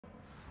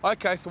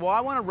Okay, so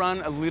I want to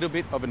run a little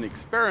bit of an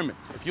experiment.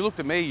 If you looked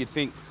at me, you'd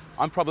think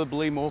I'm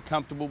probably more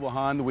comfortable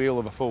behind the wheel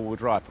of a four-wheel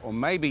drive, or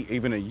maybe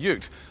even a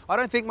ute. I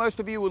don't think most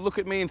of you would look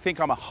at me and think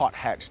I'm a hot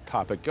hatch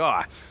type of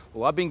guy.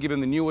 Well, I've been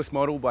given the newest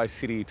model by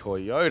City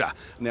Toyota.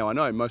 Now, I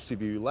know most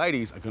of you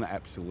ladies are going to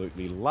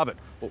absolutely love it.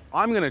 Well,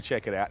 I'm going to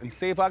check it out and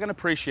see if I can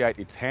appreciate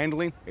its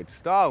handling, its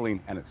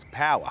styling, and its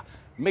power.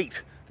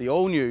 Meet the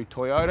all-new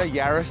Toyota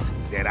Yaris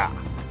ZR.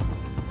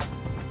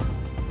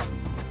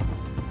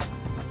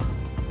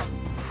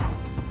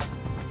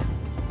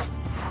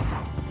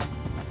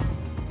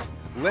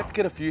 Let's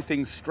get a few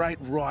things straight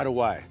right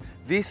away.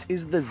 This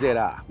is the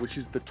ZR, which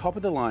is the top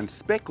of the line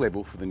spec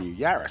level for the new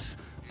Yaris.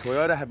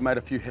 Toyota have made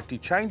a few hefty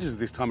changes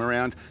this time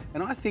around,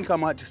 and I think I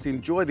might just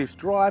enjoy this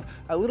drive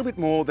a little bit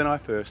more than I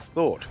first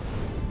thought.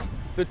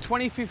 The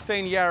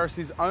 2015 Yaris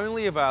is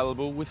only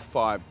available with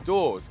 5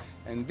 doors,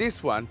 and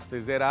this one, the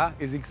ZR,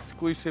 is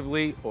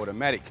exclusively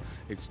automatic.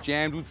 It's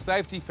jammed with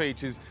safety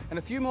features and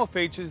a few more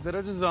features that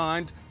are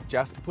designed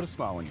just to put a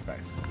smile on your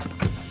face.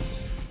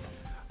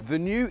 The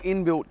new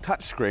inbuilt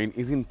touchscreen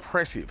is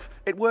impressive.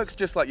 It works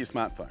just like your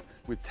smartphone,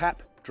 with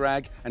tap,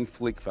 drag and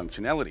flick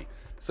functionality,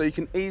 so you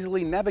can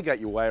easily navigate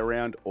your way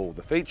around all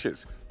the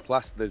features.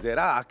 Plus, the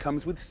ZR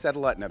comes with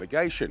satellite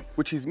navigation,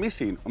 which is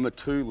missing on the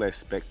 2 less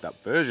spec'd up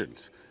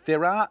versions.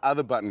 There are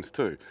other buttons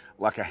too,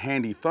 like a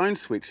handy phone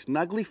switch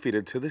snugly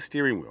fitted to the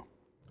steering wheel.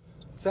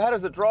 So how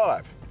does it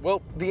drive?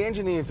 Well, the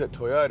engineers at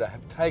Toyota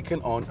have taken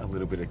on a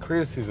little bit of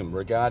criticism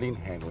regarding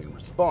handling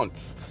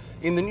response.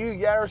 In the new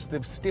Yaris,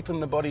 they've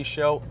stiffened the body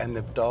shell and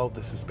they've dialed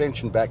the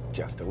suspension back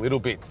just a little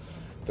bit.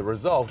 The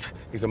result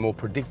is a more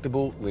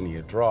predictable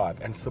linear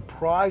drive and,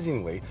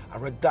 surprisingly, a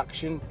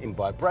reduction in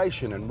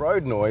vibration and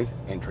road noise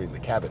entering the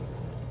cabin.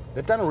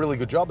 They've done a really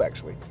good job,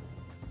 actually.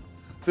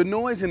 The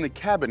noise in the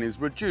cabin is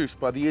reduced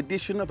by the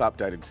addition of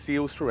updated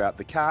seals throughout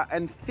the car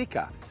and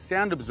thicker,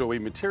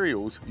 sound-absorbing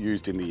materials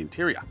used in the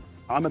interior.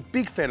 I'm a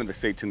big fan of the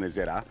seats in the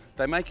ZR.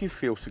 They make you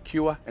feel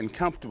secure and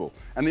comfortable,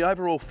 and the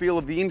overall feel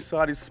of the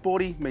inside is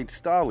sporty meets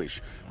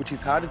stylish, which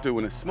is hard to do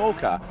in a small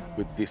car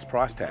with this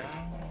price tag.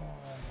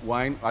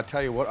 Wayne, I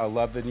tell you what, I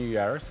love the new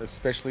Yaris,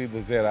 especially the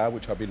ZR,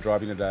 which I've been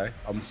driving today.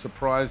 I'm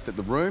surprised at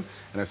the room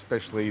and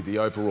especially the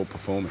overall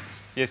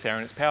performance. Yes,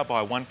 Aaron, it's powered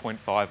by a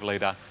 1.5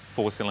 litre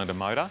 4-cylinder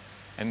motor,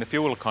 and the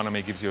fuel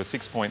economy gives you a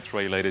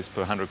 6.3 litres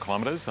per 100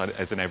 kilometres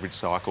as an average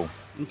cycle.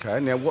 Okay,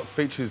 now what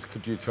features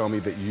could you tell me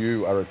that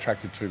you are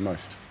attracted to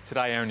most?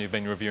 Today, Aaron, you've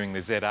been reviewing the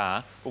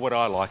ZR, but what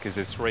I like is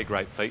there's 3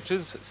 great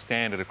features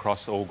standard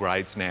across all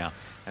grades now,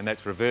 and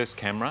that's reverse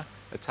camera,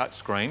 a touch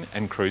screen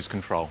and cruise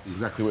control.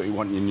 Exactly what you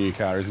want in your new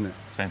car, isn't it?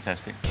 It's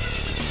fantastic.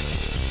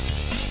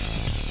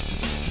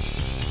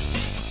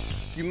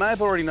 You may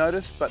have already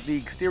noticed, but the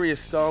exterior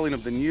styling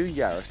of the new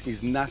Yaris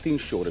is nothing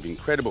short of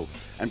incredible.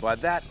 And by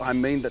that, I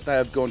mean that they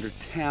have gone to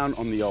town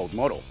on the old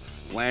model.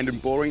 Bland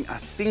and boring are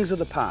things of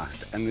the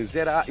past, and the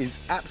ZR is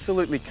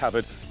absolutely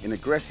covered in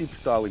aggressive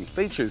styling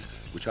features,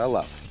 which I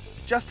love.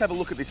 Just have a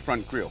look at this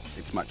front grille.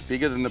 It's much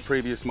bigger than the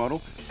previous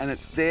model, and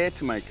it's there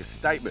to make a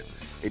statement.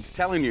 It's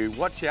telling you,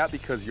 watch out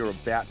because you're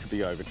about to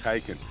be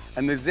overtaken.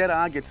 And the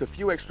ZR gets a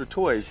few extra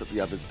toys that the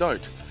others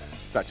don't,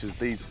 such as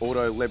these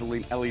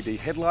auto-leveling LED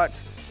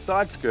headlights,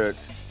 side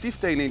skirts,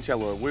 15-inch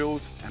alloy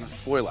wheels, and a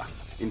spoiler.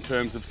 In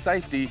terms of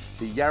safety,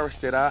 the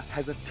Yaris ZR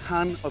has a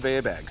ton of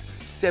airbags,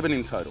 7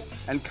 in total,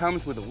 and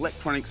comes with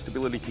electronic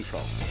stability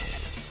control.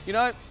 You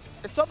know,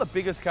 it's not the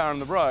biggest car on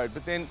the road,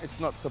 but then it's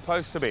not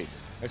supposed to be.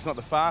 It's not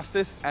the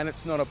fastest, and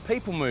it's not a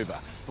people mover.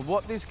 But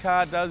what this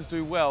car does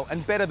do well,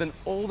 and better than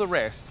all the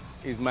rest,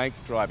 is make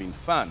driving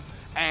fun.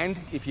 And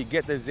if you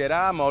get the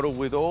ZR model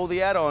with all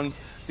the add-ons,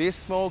 this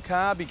small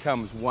car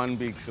becomes one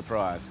big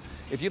surprise.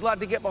 If you'd like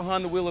to get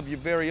behind the wheel of your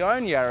very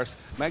own Yaris,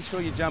 make sure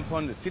you jump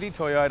on to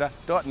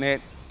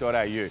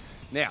citytoyota.net.au.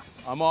 Now,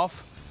 I'm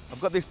off. I've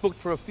got this booked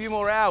for a few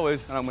more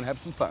hours and I'm going to have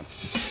some fun.